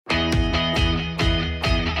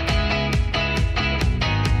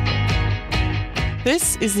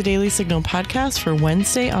This is the Daily Signal podcast for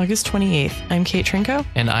Wednesday, August 28th. I'm Kate Trinko.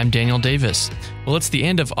 And I'm Daniel Davis. Well, it's the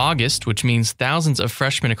end of August, which means thousands of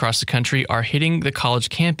freshmen across the country are hitting the college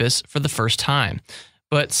campus for the first time.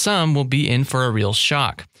 But some will be in for a real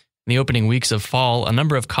shock. In the opening weeks of fall, a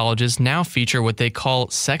number of colleges now feature what they call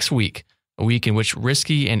Sex Week, a week in which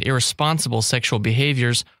risky and irresponsible sexual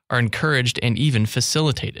behaviors are encouraged and even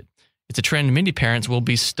facilitated. It's a trend many parents will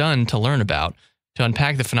be stunned to learn about. To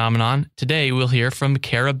unpack the phenomenon, today we'll hear from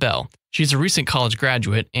Cara Bell. She's a recent college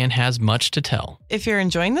graduate and has much to tell. If you're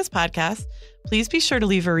enjoying this podcast, please be sure to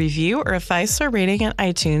leave a review or a 5-star rating on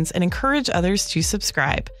iTunes and encourage others to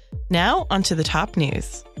subscribe. Now, onto the top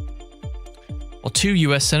news. Well, 2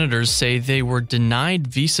 U.S. senators say they were denied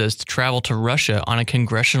visas to travel to Russia on a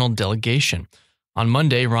congressional delegation. On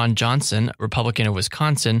Monday, Ron Johnson, a Republican of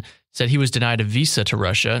Wisconsin, said he was denied a visa to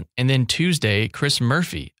Russia, and then Tuesday, Chris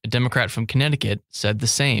Murphy, a Democrat from Connecticut, said the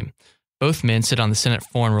same. Both men sit on the Senate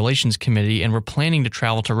Foreign Relations Committee and were planning to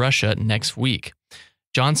travel to Russia next week.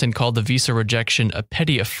 Johnson called the visa rejection a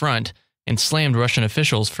petty affront and slammed Russian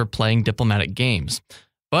officials for playing diplomatic games.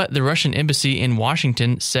 But the Russian embassy in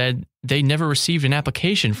Washington said they never received an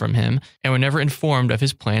application from him and were never informed of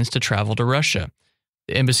his plans to travel to Russia.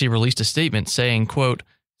 The embassy released a statement saying, quote,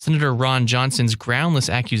 Senator Ron Johnson's groundless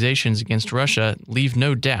accusations against Russia leave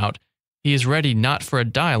no doubt he is ready not for a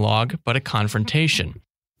dialogue, but a confrontation.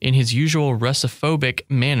 In his usual Russophobic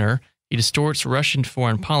manner, he distorts Russian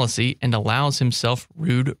foreign policy and allows himself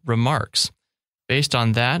rude remarks. Based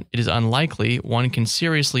on that, it is unlikely one can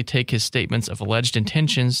seriously take his statements of alleged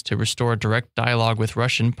intentions to restore direct dialogue with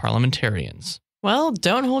Russian parliamentarians. Well,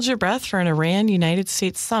 don't hold your breath for an Iran-United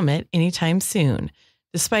States summit anytime soon.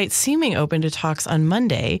 Despite seeming open to talks on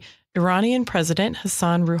Monday, Iranian President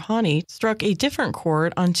Hassan Rouhani struck a different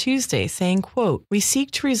chord on Tuesday, saying, quote, "We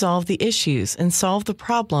seek to resolve the issues and solve the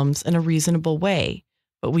problems in a reasonable way,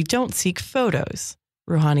 but we don't seek photos,"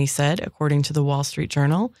 Rouhani said, according to the Wall Street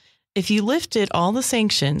Journal. "If you lifted all the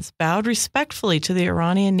sanctions, bowed respectfully to the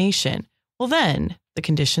Iranian nation, well then, the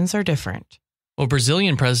conditions are different." Well,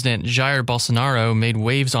 Brazilian President Jair Bolsonaro made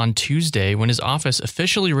waves on Tuesday when his office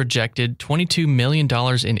officially rejected $22 million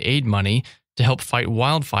in aid money to help fight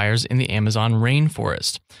wildfires in the Amazon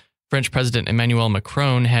rainforest. French President Emmanuel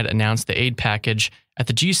Macron had announced the aid package at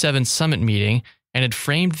the G7 summit meeting and had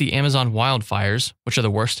framed the Amazon wildfires, which are the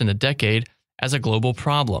worst in a decade, as a global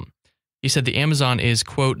problem. He said the Amazon is,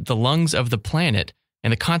 quote, "the lungs of the planet,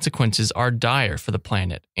 and the consequences are dire for the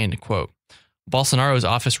planet," end quote. Bolsonaro's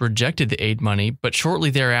office rejected the aid money, but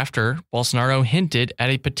shortly thereafter, Bolsonaro hinted at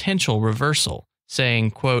a potential reversal,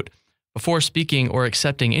 saying, quote, "Before speaking or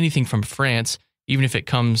accepting anything from France, even if it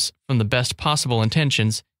comes from the best possible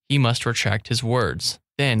intentions, he must retract his words.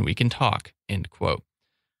 Then we can talk," end quote.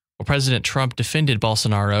 Well, President Trump defended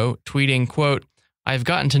Bolsonaro, tweeting, quote, "I've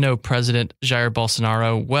gotten to know President Jair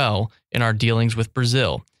Bolsonaro well in our dealings with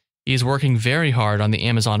Brazil. He is working very hard on the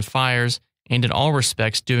Amazon fires and in all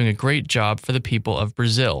respects doing a great job for the people of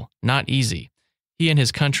Brazil. Not easy. He and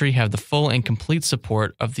his country have the full and complete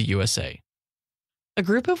support of the USA." A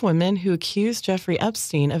group of women who accused Jeffrey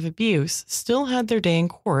Epstein of abuse still had their day in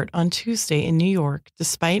court on Tuesday in New York,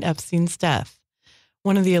 despite Epstein's death.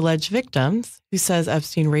 One of the alleged victims, who says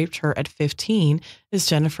Epstein raped her at 15, is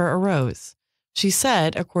Jennifer Arose. She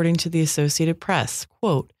said, according to the Associated Press,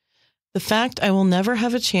 quote, "The fact I will never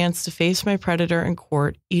have a chance to face my predator in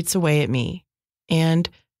court eats away at me. And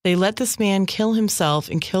they let this man kill himself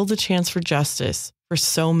and kill the chance for justice for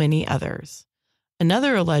so many others."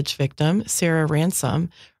 Another alleged victim, Sarah Ransom,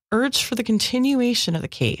 urged for the continuation of the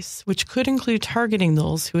case, which could include targeting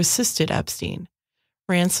those who assisted Epstein.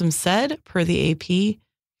 Ransom said, per the AP,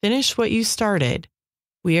 "Finish what you started.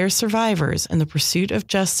 We are survivors, and the pursuit of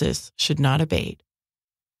justice should not abate."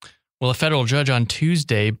 Well, a federal judge on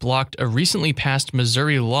Tuesday blocked a recently passed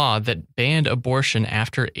Missouri law that banned abortion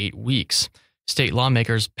after 8 weeks. State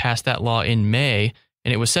lawmakers passed that law in May,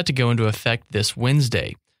 and it was set to go into effect this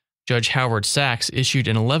Wednesday. Judge Howard Sachs issued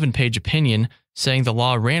an 11-page opinion saying the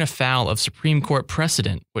law ran afoul of Supreme Court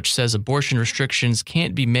precedent, which says abortion restrictions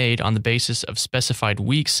can't be made on the basis of specified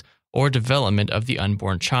weeks or development of the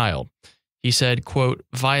unborn child. He said, quote,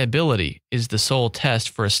 "Viability is the sole test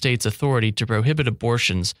for a state's authority to prohibit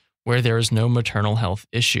abortions where there is no maternal health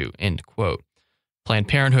issue," end quote. Planned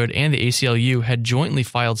Parenthood and the ACLU had jointly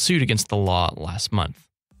filed suit against the law last month.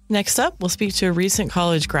 Next up, we'll speak to a recent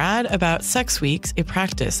college grad about Sex Weeks, a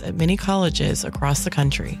practice at many colleges across the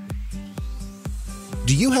country.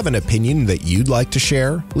 Do you have an opinion that you'd like to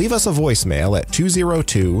share? Leave us a voicemail at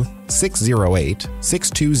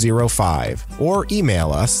 202-608-6205 or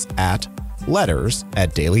email us at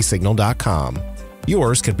letters@dailysignal.com.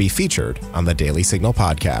 yours could be featured on the Daily Signal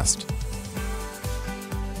podcast.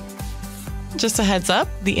 Just a heads up,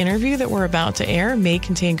 the interview that we're about to air may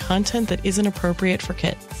contain content that isn't appropriate for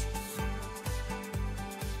kids.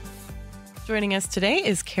 Joining us today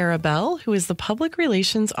is Kara Bell, who is the Public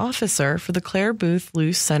Relations Officer for the Claire Booth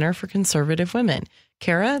Luce Center for Conservative Women.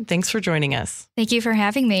 Kara, thanks for joining us. Thank you for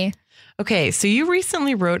having me. Okay, so you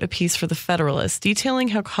recently wrote a piece for the Federalist detailing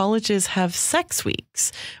how colleges have sex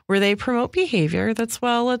weeks, where they promote behavior that's,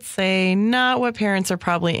 well, let's say, not what parents are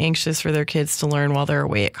probably anxious for their kids to learn while they're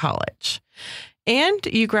away at college. And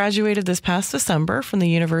you graduated this past December from the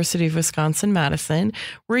University of Wisconsin-Madison,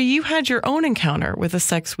 where you had your own encounter with a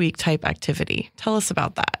sex week type activity. Tell us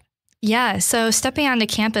about that. Yeah, so stepping onto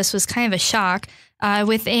campus was kind of a shock.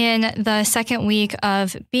 Within the second week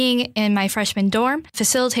of being in my freshman dorm,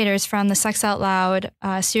 facilitators from the Sex Out Loud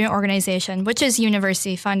student organization, which is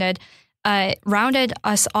university funded, rounded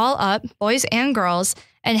us all up, boys and girls,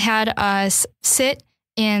 and had us sit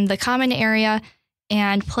in the common area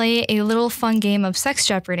and play a little fun game of Sex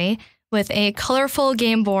Jeopardy with a colorful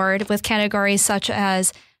game board with categories such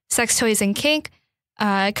as sex toys and kink,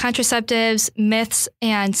 contraceptives, myths,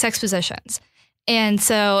 and sex positions. And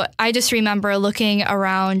so I just remember looking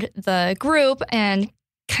around the group and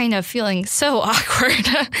kind of feeling so awkward.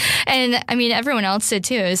 And I mean, everyone else did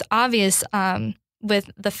too. It was obvious with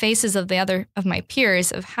the faces of the other of my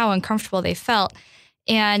peers of how uncomfortable they felt.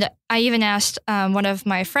 And I even asked one of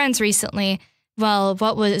my friends recently, well,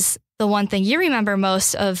 what was the one thing you remember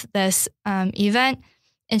most of this event?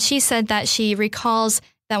 And she said that she recalls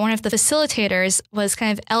that one of the facilitators was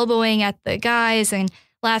kind of elbowing at the guys and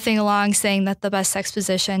laughing along, saying that the best sex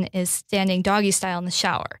position is standing doggy style in the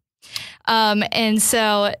shower. And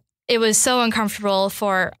so it was so uncomfortable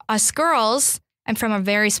for us girls. I'm from a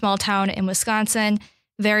very small town in Wisconsin,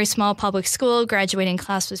 very small public school. Graduating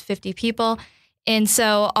class was 50 people. And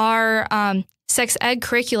so our sex ed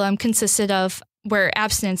curriculum consisted of where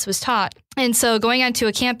abstinence was taught. And so going onto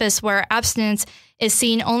a campus where abstinence is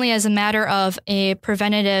seen only as a matter of a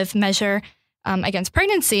preventative measure against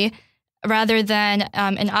pregnancy, rather than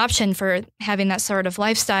an option for having that sort of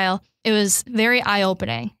lifestyle, it was very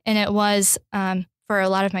eye-opening. And it was for a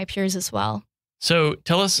lot of my peers as well. So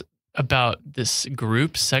tell us about this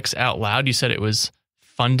group, Sex Out Loud. You said it was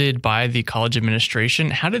funded by the college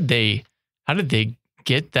administration. How did they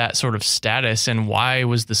get that sort of status, and why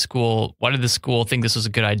did the school think this was a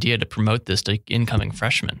good idea to promote this to incoming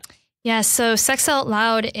freshmen? Yeah, so Sex Out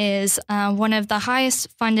Loud is one of the highest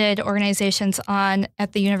funded organizations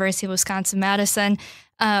at the University of Wisconsin-Madison,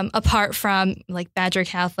 apart from like Badger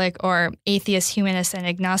Catholic or Atheist, Humanist, and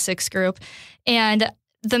Agnostics group. And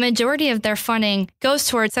the majority of their funding goes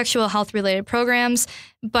towards sexual health-related programs.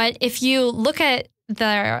 But if you look at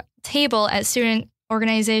the table at student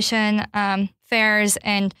organization fairs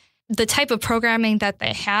and the type of programming that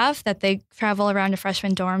they have, that they travel around to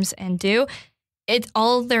freshman dorms and do,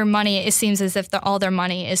 all their money, it seems as if all their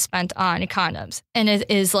money is spent on condoms. And it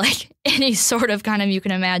is like any sort of condom you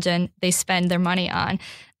can imagine they spend their money on.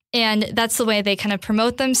 And that's the way they kind of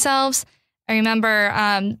promote themselves. I remember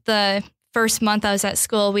the first month I was at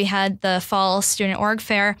school, we had the fall student org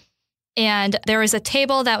fair. And there was a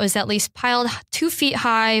table that was at least piled 2 feet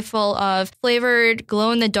high full of flavored,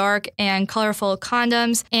 glow-in-the-dark, and colorful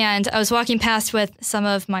condoms. And I was walking past with some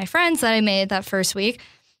of my friends that I made that first week.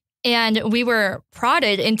 And we were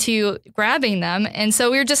prodded into grabbing them. And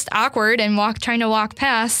so we were just awkward and trying to walk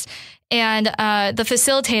past. And the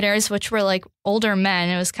facilitators, which were like older men,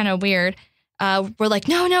 it was kind of weird, were like,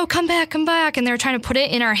 no, come back. And they were trying to put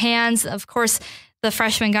it in our hands. Of course, the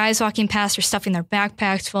freshman guys walking past are stuffing their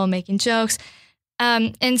backpacks full, making jokes.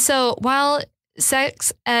 And so while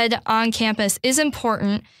sex ed on campus is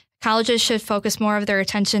important, colleges should focus more of their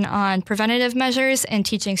attention on preventative measures and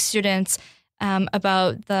teaching students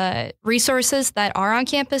about the resources that are on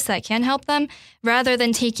campus that can help them, rather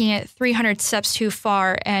than taking it 300 steps too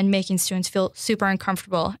far and making students feel super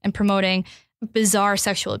uncomfortable and promoting bizarre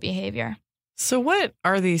sexual behavior. So what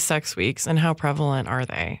are these sex weeks and how prevalent are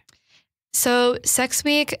they? So Sex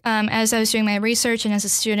Week, as I was doing my research and as a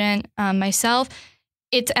student myself,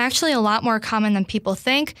 it's actually a lot more common than people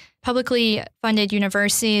think. Publicly funded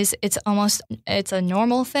universities, it's a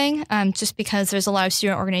normal thing, just because there's a lot of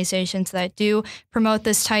student organizations that do promote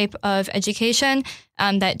this type of education,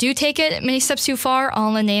 that do take it many steps too far, all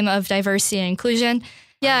in the name of diversity and inclusion.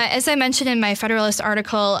 Yeah, as I mentioned in my Federalist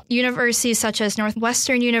article, universities such as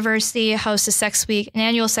Northwestern University host an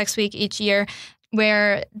annual Sex Week each year,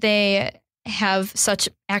 where they have such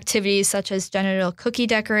activities such as genital cookie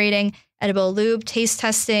decorating, edible lube taste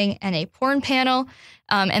testing, and a porn panel.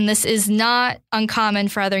 And this is not uncommon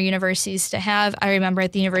for other universities to have. I remember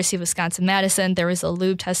at the University of Wisconsin-Madison, there was a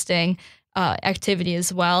lube testing activity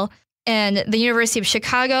as well. And the University of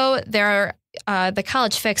Chicago, the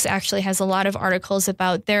College Fix actually has a lot of articles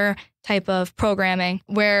about their type of programming,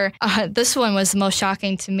 where this one was the most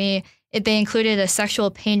shocking to me. They included a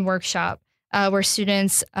sexual pain workshop where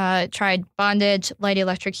students tried bondage, light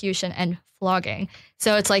electrocution, and flogging.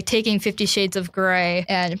 So it's like taking 50 Shades of Grey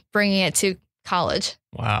and bringing it to college.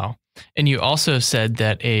 Wow. And you also said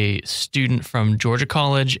that a student from Georgia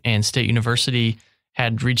College and State University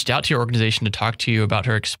had reached out to your organization to talk to you about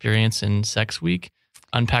her experience in Sex Week.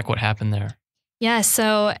 Unpack what happened there. Yeah,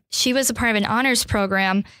 so she was a part of an honors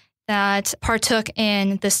program that partook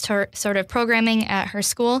in this sort of programming at her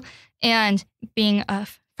school. And being a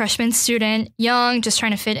freshman student, young, just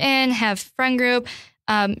trying to fit in, have a friend group,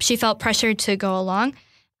 she felt pressured to go along.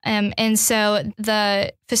 And so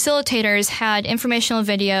the facilitators had informational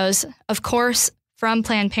videos, of course, from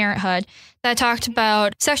Planned Parenthood that talked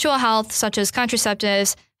about sexual health, such as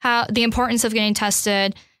contraceptives, how the importance of getting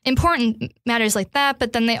tested, important matters like that.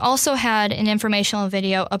 But then they also had an informational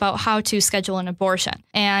video about how to schedule an abortion.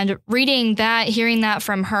 And reading that, hearing that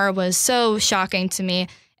from her was so shocking to me.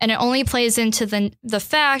 And it only plays into the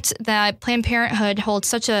fact that Planned Parenthood holds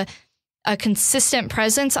such a consistent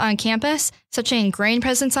presence on campus, such an ingrained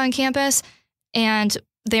presence on campus, and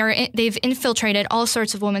they've infiltrated all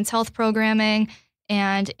sorts of women's health programming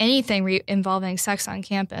and anything involving sex on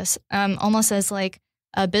campus, almost as like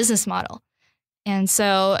a business model. And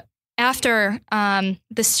so after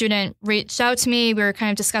the student reached out to me, we were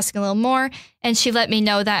kind of discussing a little more, and she let me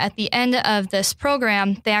know that at the end of this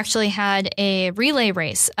program, they actually had a relay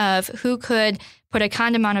race of who could put a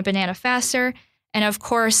condom on a banana faster. And of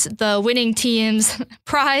course, the winning team's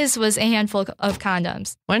prize was a handful of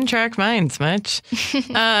condoms. One track minds, much.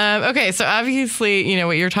 Okay, so obviously,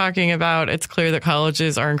 what you're talking about, it's clear that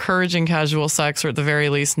colleges are encouraging casual sex, or at the very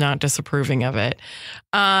least, not disapproving of it.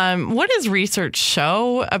 What does research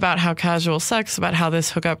show about how casual sex, about how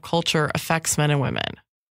this hookup culture affects men and women?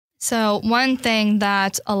 So one thing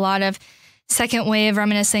that a lot of second wave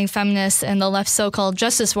reminiscing feminists and the left so-called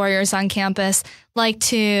justice warriors on campus like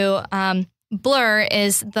to blur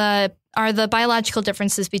are the biological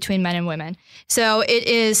differences between men and women. So it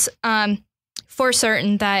is for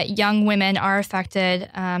certain that young women are affected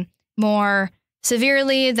more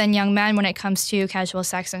severely than young men when it comes to casual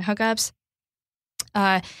sex and hookups.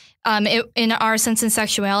 In our Sense and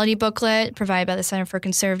Sexuality booklet provided by the Center for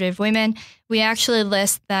Conservative Women, we actually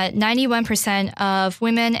list that 91% of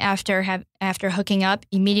women after hooking up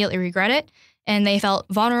immediately regret it, and they felt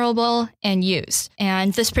vulnerable and used.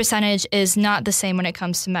 And this percentage is not the same when it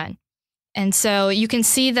comes to men. And so you can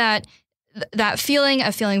see that feeling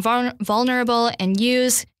of feeling vulnerable and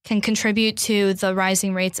used can contribute to the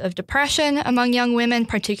rising rates of depression among young women,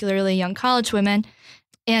 particularly young college women.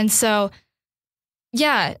 And so,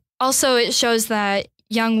 yeah, also it shows that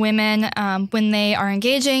young women, when they are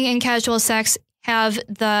engaging in casual sex,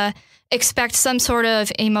 expect some sort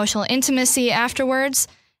of emotional intimacy afterwards,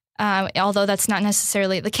 although that's not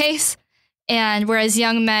necessarily the case. And whereas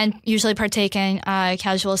young men usually partake in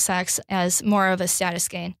casual sex as more of a status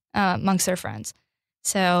gain amongst their friends.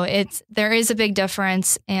 So there is a big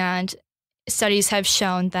difference, and studies have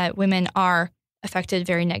shown that women are affected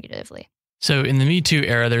very negatively. So in the Me Too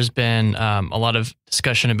era, there's been a lot of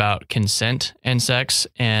discussion about consent and sex.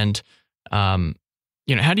 And,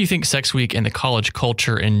 how do you think Sex Week and the college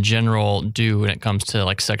culture in general do when it comes to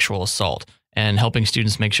like sexual assault and helping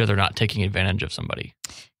students make sure they're not taking advantage of somebody?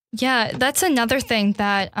 Yeah, that's another thing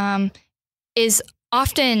that is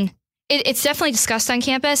often, it's definitely discussed on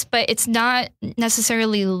campus, but it's not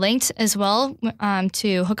necessarily linked as well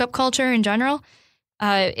to hookup culture in general.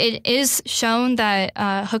 It is shown that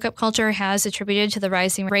hookup culture has attributed to the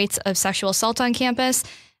rising rates of sexual assault on campus.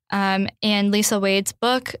 And Lisa Wade's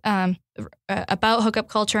book about hookup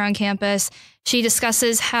culture on campus, she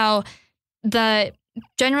discusses how the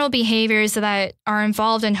general behaviors that are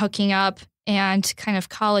involved in hooking up and kind of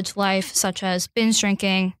college life, such as binge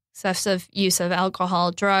drinking, excessive use of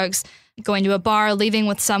alcohol, drugs, going to a bar, leaving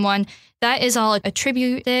with someone, that is all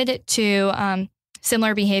attributed to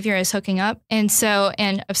similar behavior as hooking up, and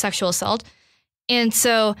of sexual assault. And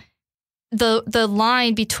so the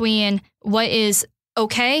line between what is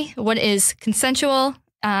okay, what is consensual,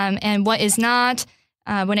 and what is not,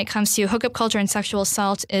 when it comes to hookup culture and sexual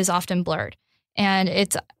assault, is often blurred. And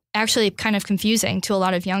it's actually kind of confusing to a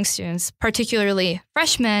lot of young students, particularly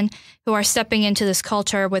freshmen who are stepping into this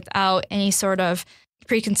culture without any sort of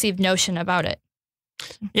preconceived notion about it.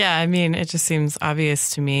 Yeah, I mean, it just seems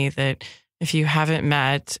obvious to me that if you haven't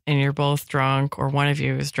met and you're both drunk or one of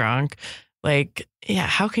you is drunk, like, yeah,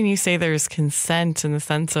 how can you say there's consent in the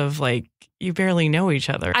sense of like you barely know each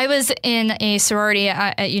other? I was in a sorority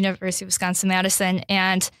at University of Wisconsin-Madison,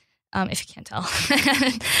 and if you can't tell,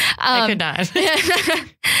 I could not.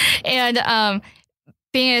 And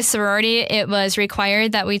being a sorority, it was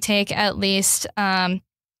required that we take at least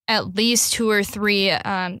 2 or 3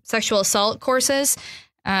 sexual assault courses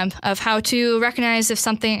of how to recognize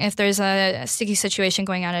if there's a sticky situation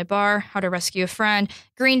going on at a bar, how to rescue a friend,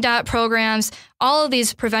 green dot programs, all of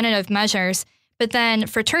these preventative measures. But then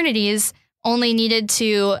fraternities only needed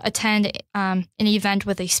to attend an event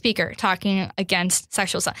with a speaker talking against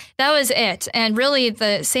sexual assault. That was it. And really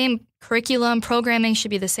the same curriculum programming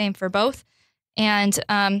should be the same for both. And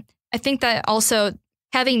I think that also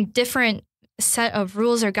having different set of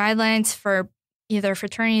rules or guidelines for either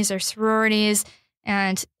fraternities or sororities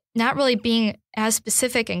and not really being as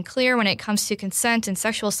specific and clear when it comes to consent and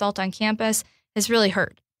sexual assault on campus has really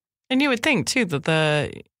hurt. And you would think too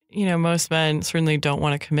that most men certainly don't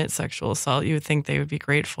want to commit sexual assault. You would think they would be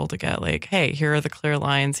grateful to get like, hey, here are the clear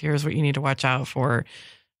lines. Here's what you need to watch out for.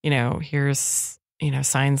 Here's,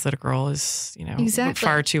 signs that a girl is, Exactly.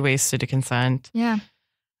 far too wasted to consent. Yeah.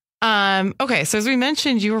 Okay. So as we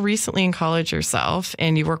mentioned, you were recently in college yourself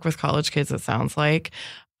and you work with college kids, it sounds like.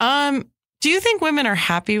 Do you think women are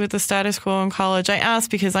happy with the status quo in college? I ask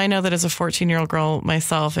because I know that as a 14-year-old girl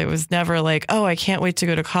myself, it was never like, oh, I can't wait to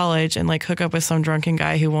go to college and like hook up with some drunken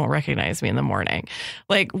guy who won't recognize me in the morning.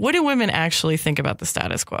 Like, what do women actually think about the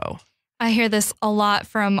status quo? I hear this a lot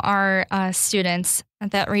from our students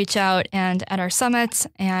that reach out, and at our summits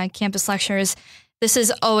and campus lectures, this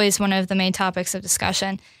is always one of the main topics of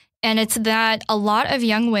discussion. And it's that a lot of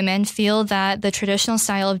young women feel that the traditional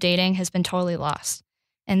style of dating has been totally lost.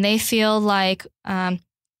 And they feel like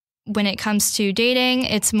when it comes to dating,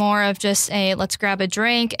 it's more of just let's grab a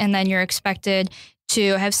drink and then you're expected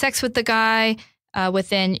to have sex with the guy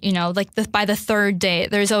within, by the third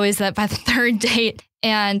date. There's always that by the third date.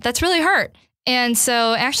 And that's really hurt. And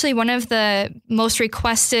so actually one of the most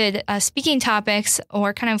requested speaking topics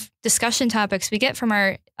or kind of discussion topics we get from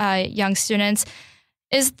our young students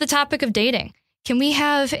is the topic of dating. Can we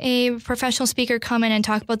have a professional speaker come in and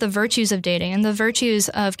talk about the virtues of dating and the virtues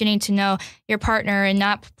of getting to know your partner and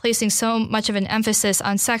not placing so much of an emphasis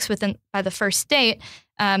on sex by the first date,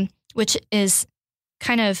 which is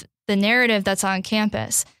kind of the narrative that's on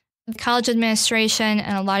campus. College administration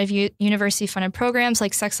and a lot of university-funded programs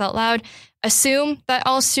like Sex Out Loud assume that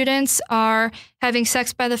all students are having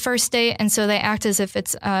sex by the first date, and so they act as if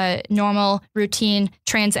it's a normal, routine,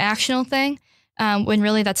 transactional thing, when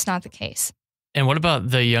really that's not the case. And what about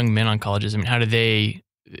the young men on colleges? I mean, how do they,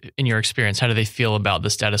 in your experience, how do they feel about the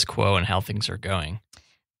status quo and how things are going?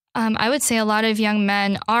 I would say a lot of young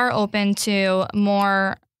men are open to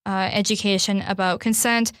more education about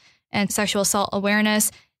consent and sexual assault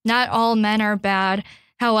awareness. Not all men are bad.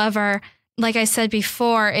 However, like I said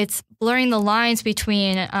before, it's blurring the lines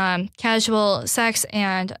between casual sex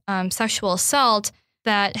and sexual assault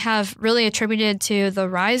that have really attributed to the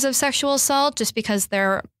rise of sexual assault just because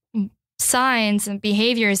there are signs and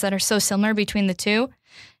behaviors that are so similar between the two.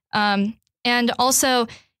 And also,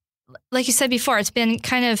 like you said before, it's now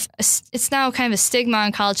kind of a stigma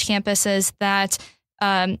on college campuses that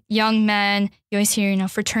young men, you always hear,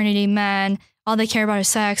 fraternity men, all they care about is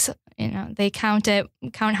sex. They count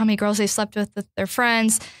how many girls they've slept with their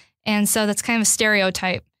friends. And so that's kind of a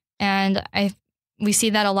stereotype. And we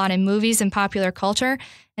see that a lot in movies and popular culture.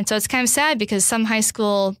 And so it's kind of sad because some high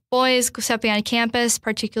school boys stepping on campus,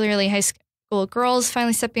 particularly high school girls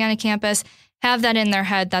finally stepping on campus, have that in their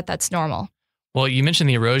head that that's normal. Well, you mentioned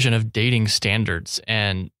the erosion of dating standards.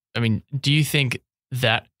 And I mean, do you think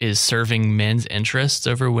that is serving men's interests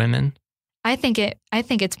over women? I think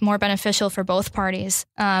it's more beneficial for both parties,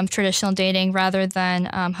 traditional dating rather than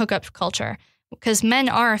hookup culture, because men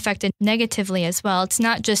are affected negatively as well. It's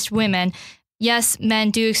not just women. Yes, men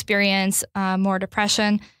do experience more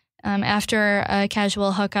depression after a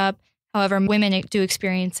casual hookup. However, women do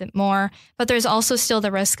experience it more. But there's also still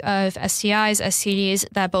the risk of STIs, STDs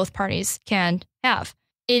that both parties can have.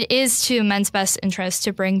 It is to men's best interest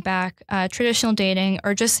to bring back traditional dating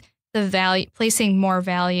or just the value, placing more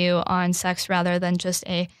value on sex rather than just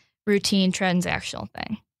a routine transactional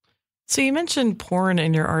thing. So you mentioned porn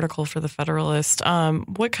in your article for the Federalist.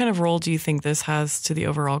 What kind of role do you think this has to the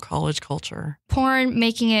overall college culture? Porn,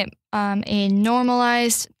 making it a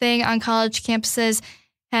normalized thing on college campuses,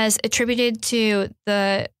 has attributed to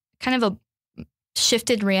the kind of a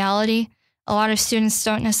shifted reality. A lot of students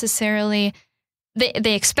don't necessarily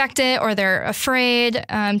they expect it, or they're afraid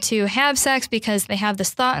to have sex because they have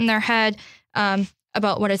this thought in their head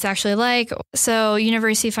about what it's actually like. So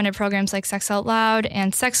university-funded programs like Sex Out Loud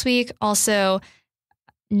and Sex Week also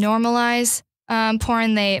normalize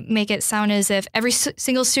porn. They make it sound as if every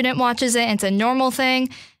single student watches it and it's a normal thing,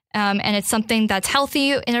 and it's something that's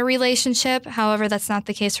healthy in a relationship. However, that's not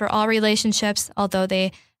the case for all relationships, although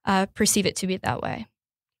they perceive it to be that way.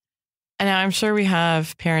 And now I'm sure we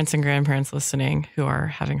have parents and grandparents listening who are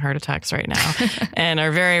having heart attacks right now and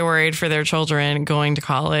are very worried for their children going to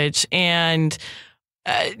college. And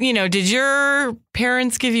did your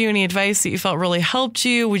parents give you any advice that you felt really helped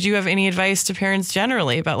you? Would you have any advice to parents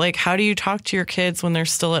generally about, like, how do you talk to your kids when they're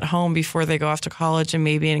still at home before they go off to college and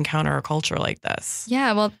maybe encounter a culture like this?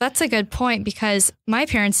 Yeah, well, that's a good point, because my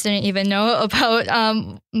parents didn't even know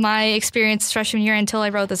about my experience freshman year until I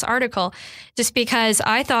wrote this article, just because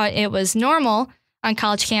I thought it was normal on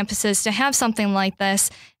college campuses to have something like this.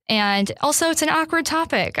 And also, it's an awkward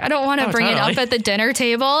topic. I don't want to bring it up at the dinner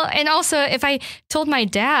table. And also, if I told my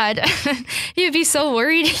dad, he would be so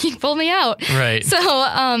worried he'd pull me out. Right. So,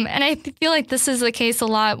 and I feel like this is the case a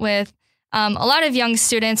lot with a lot of young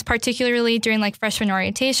students, particularly during like freshman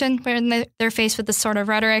orientation, when they're faced with this sort of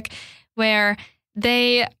rhetoric where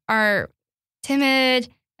they are timid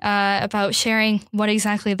about sharing what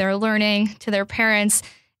exactly they're learning to their parents.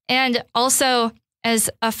 And also, as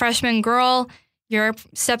a freshman girl, you're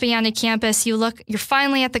stepping onto campus, you're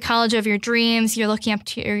finally at the college of your dreams, you're looking up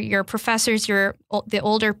to your professors, the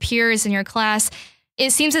older peers in your class.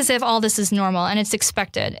 It seems as if all this is normal and it's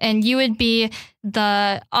expected. And you would be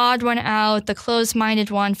the odd one out, the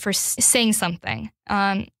closed-minded one for saying something,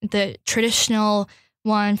 the traditional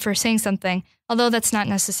one for saying something, although that's not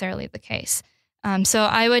necessarily the case. So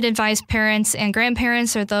I would advise parents and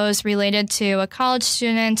grandparents, or those related to a college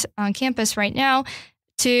student on campus right now,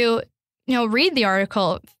 to read the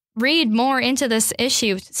article, read more into this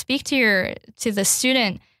issue, speak to the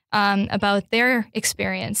student about their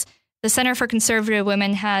experience. The Center for Conservative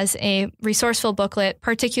Women has a resourceful booklet,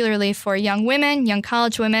 particularly for young women, young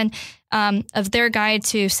college women, of their guide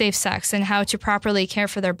to safe sex and how to properly care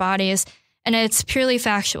for their bodies. And it's purely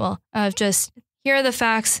factual, of just, here are the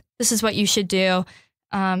facts, this is what you should do,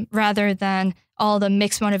 rather than all the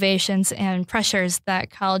mixed motivations and pressures that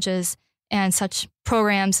colleges and such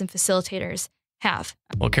programs and facilitators have.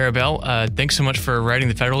 Well, Carabelle, thanks so much for writing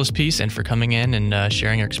the Federalist piece and for coming in and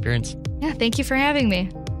sharing your experience. Yeah, thank you for having me.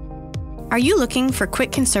 Are you looking for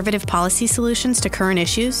quick conservative policy solutions to current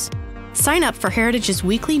issues? Sign up for Heritage's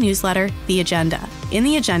weekly newsletter, The Agenda. In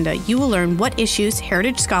The Agenda, you will learn what issues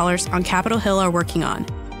Heritage scholars on Capitol Hill are working on,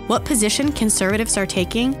 what position conservatives are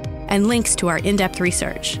taking, and links to our in-depth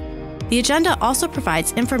research. The Agenda also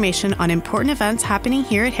provides information on important events happening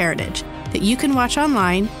here at Heritage that you can watch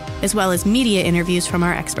online, as well as media interviews from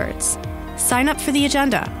our experts. Sign up for The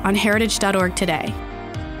Agenda on heritage.org today.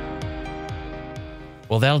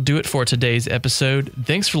 Well, that'll do it for today's episode.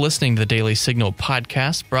 Thanks for listening to the Daily Signal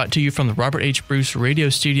podcast, brought to you from the Robert H. Bruce radio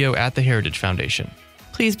studio at the Heritage Foundation.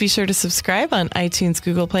 Please be sure to subscribe on iTunes,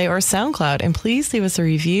 Google Play, or SoundCloud, and please leave us a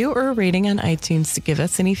review or a rating on iTunes to give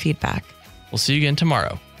us any feedback. We'll see you again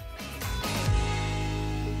tomorrow.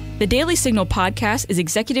 The Daily Signal podcast is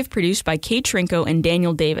executive produced by Kate Trinko and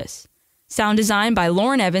Daniel Davis. Sound design by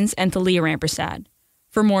Lauren Evans and Thalia Rampersad.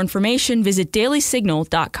 For more information, visit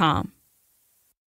dailysignal.com.